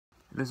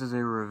This is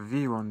a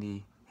review on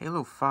the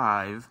Halo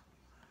 5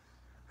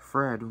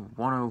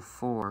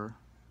 Fred-104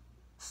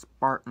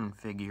 Spartan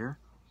figure.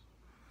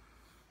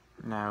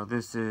 Now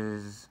this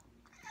is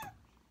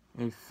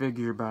a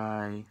figure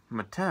by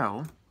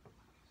Mattel,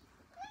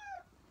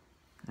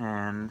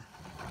 and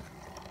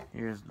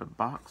here's the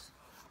box.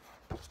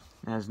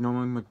 As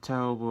normally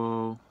Mattel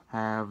will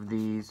have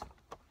these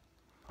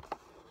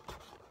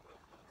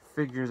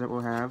figures that will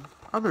have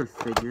other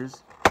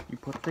figures you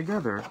put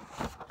together.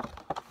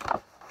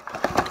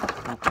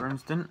 Like for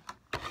instance,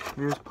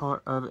 here's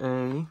part of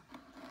a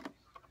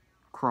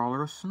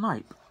crawler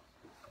snipe.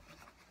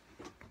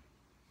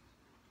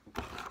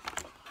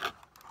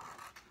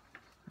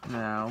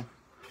 Now,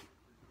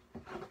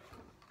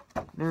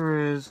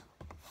 there is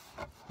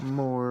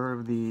more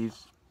of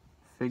these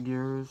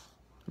figures.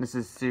 This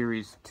is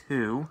Series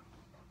 2.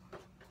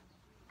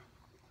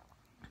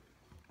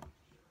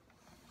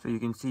 So you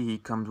can see he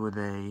comes with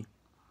a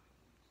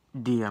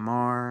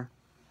DMR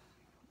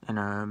and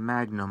a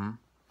Magnum.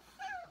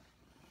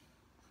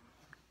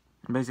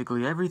 And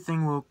basically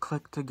everything will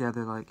click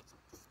together. Like,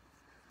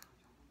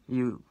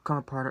 you come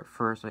apart at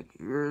first, like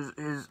here's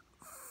his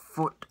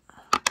foot.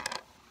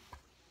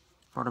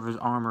 Part of his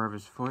armor of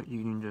his foot,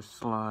 you can just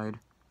slide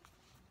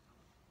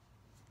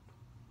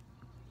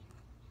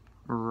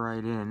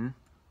right in.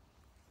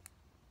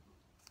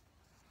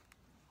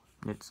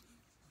 It's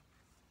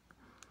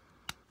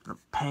a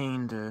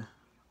pain to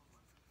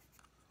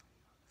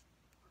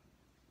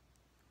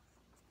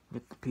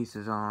get the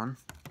pieces on,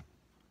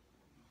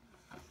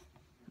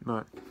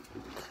 but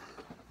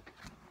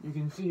you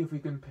can see if we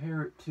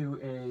compare it to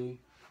a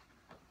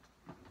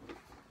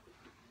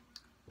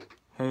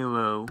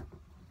Halo.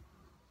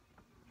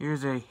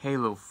 Here's a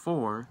Halo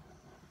 4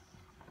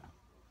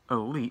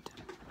 Elite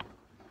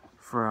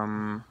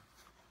from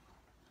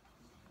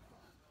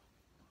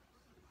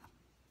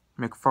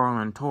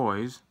McFarlane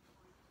Toys.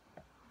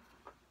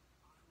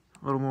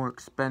 A little more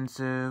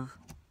expensive,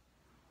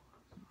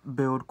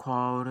 build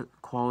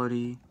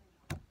quality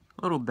a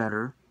little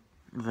better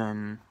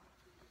than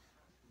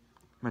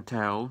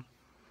Mattel,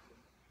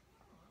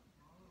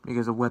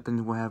 because the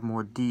weapons will have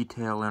more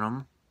detail in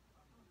them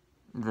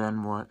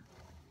than what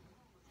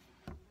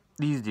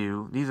these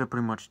do. These are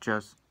pretty much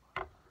just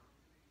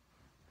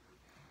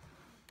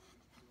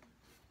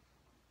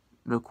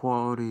the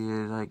quality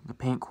is like the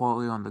paint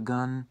quality on the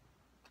gun.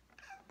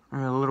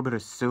 A little bit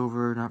of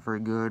silver, not very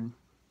good.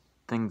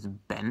 Things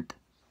bent.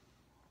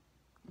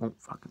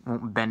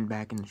 Won't bend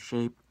back into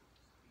shape.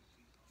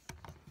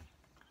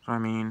 So I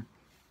mean,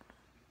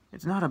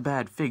 it's not a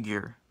bad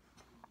figure.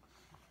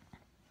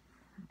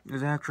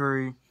 It's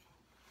actually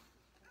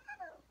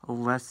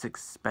less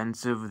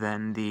expensive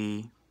than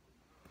the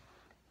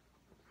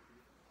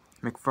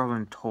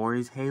McFarlane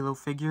Toys Halo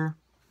figure.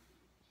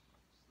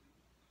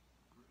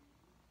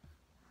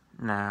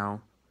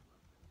 Now,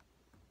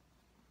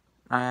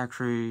 I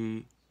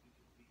actually,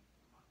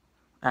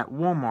 at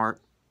Walmart,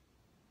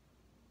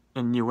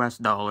 in US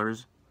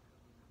dollars,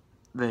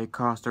 they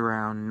cost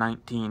around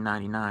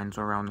 $19.99,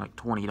 so around like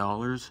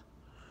 $20.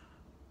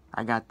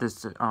 I got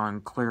this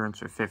on clearance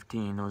for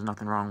 $15. There was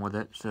nothing wrong with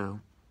it, so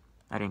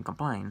I didn't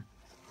complain.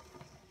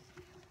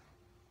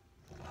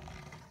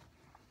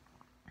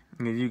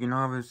 Because you can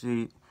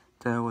obviously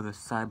tell with a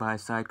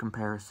side-by-side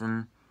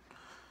comparison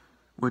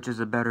which is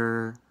a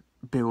better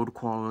build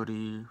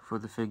quality for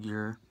the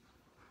figure.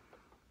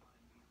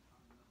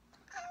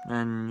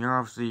 And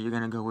you're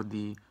gonna go with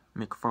the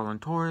McFarlane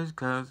Toys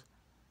because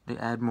they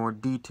add more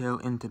detail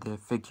into their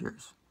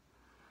figures.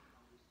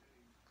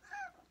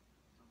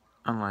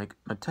 Unlike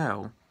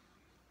Mattel,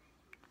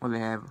 where they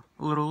have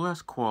a little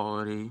less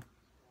quality.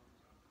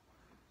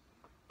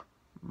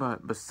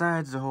 But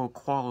besides the whole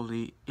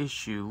quality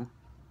issue,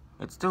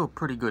 it's still a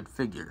pretty good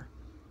figure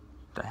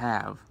to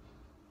have.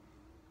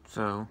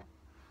 So,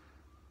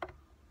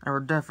 I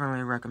would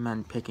definitely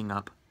recommend picking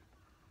up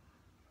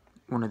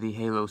one of the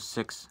Halo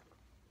 6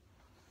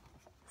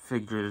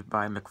 figures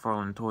by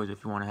McFarlane Toys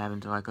if you want to have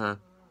into like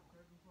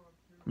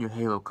your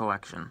Halo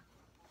collection.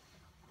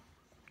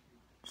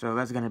 So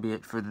that's gonna be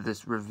it for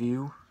this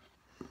review.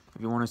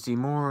 If you want to see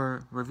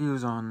more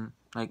reviews on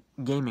like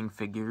gaming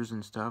figures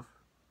and stuff,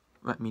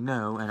 let me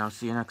know, and I'll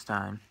see you next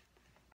time.